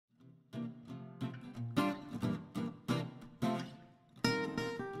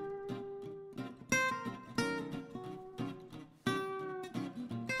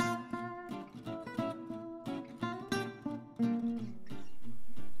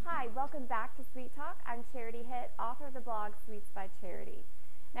Welcome back to Sweet Talk. I'm Charity Hitt, author of the blog Sweets by Charity.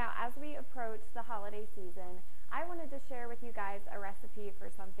 Now, as we approach the holiday season, I wanted to share with you guys a recipe for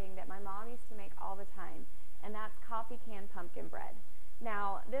something that my mom used to make all the time, and that's coffee can pumpkin bread.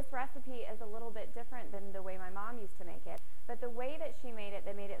 Now, this recipe is a little bit different than the way my mom used to make it, but the way that she made it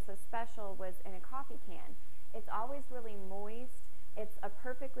that made it so special was in a coffee can. It's always really moist. It's a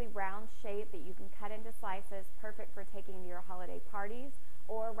perfectly round shape that you can cut into slices, perfect for taking to your holiday parties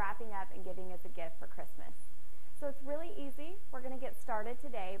or wrapping up and giving as a gift for Christmas. So it's really easy. We're going to get started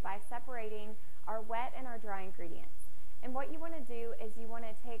today by separating our wet and our dry ingredients. And what you want to do is you want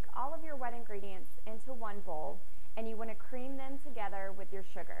to take all of your wet ingredients into one bowl and you want to cream them together with your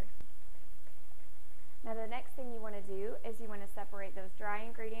sugar. Now the next thing you want to do is you want to separate those dry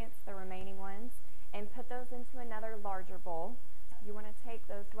ingredients, the remaining ones, and put those into another larger bowl. You want to take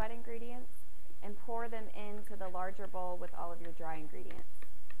those wet ingredients and pour them into the larger bowl with all of your dry ingredients.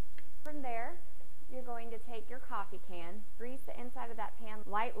 From there, you're going to take your coffee can, grease the inside of that pan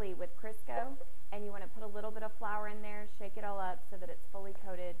lightly with Crisco, and you want to put a little bit of flour in there, shake it all up so that it's fully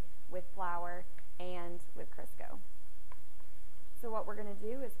coated with flour and with Crisco. So what we're going to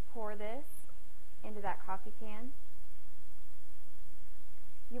do is pour this into that coffee can.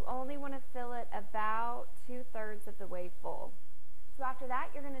 You only want to fill it about 2/3 of the way full. So after that,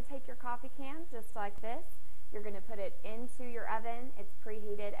 you're going to take your coffee can just like this. You're going to put it into your oven. It's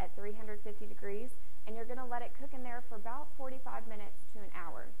preheated at 350 degrees, and you're going to let it cook in there for about 45 minutes to an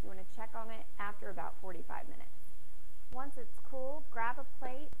hour. You want to check on it after about 45 minutes. Once it's cool, grab a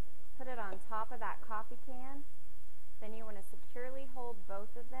plate, put it on top of that coffee can. Then you want to securely hold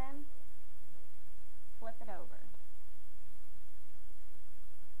both of them. Flip it over.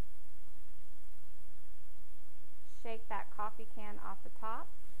 Shake that coffee can off the top.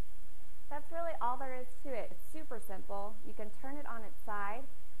 That's really all there is to it. It's super simple. You can turn it on its side,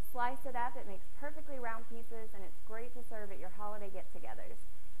 slice it up. It makes perfectly round pieces, and it's great to serve at your holiday get-togethers.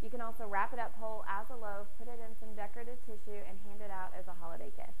 You can also wrap it up whole as a loaf, put it in some decorative tissue, and hand it out as a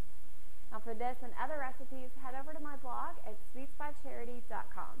holiday gift. Now for this and other recipes, head over to my blog at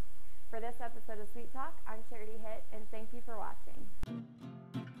sweetsbycharity.com. For this episode of Sweet Talk, I'm Charity Hitt, and thank you for watching.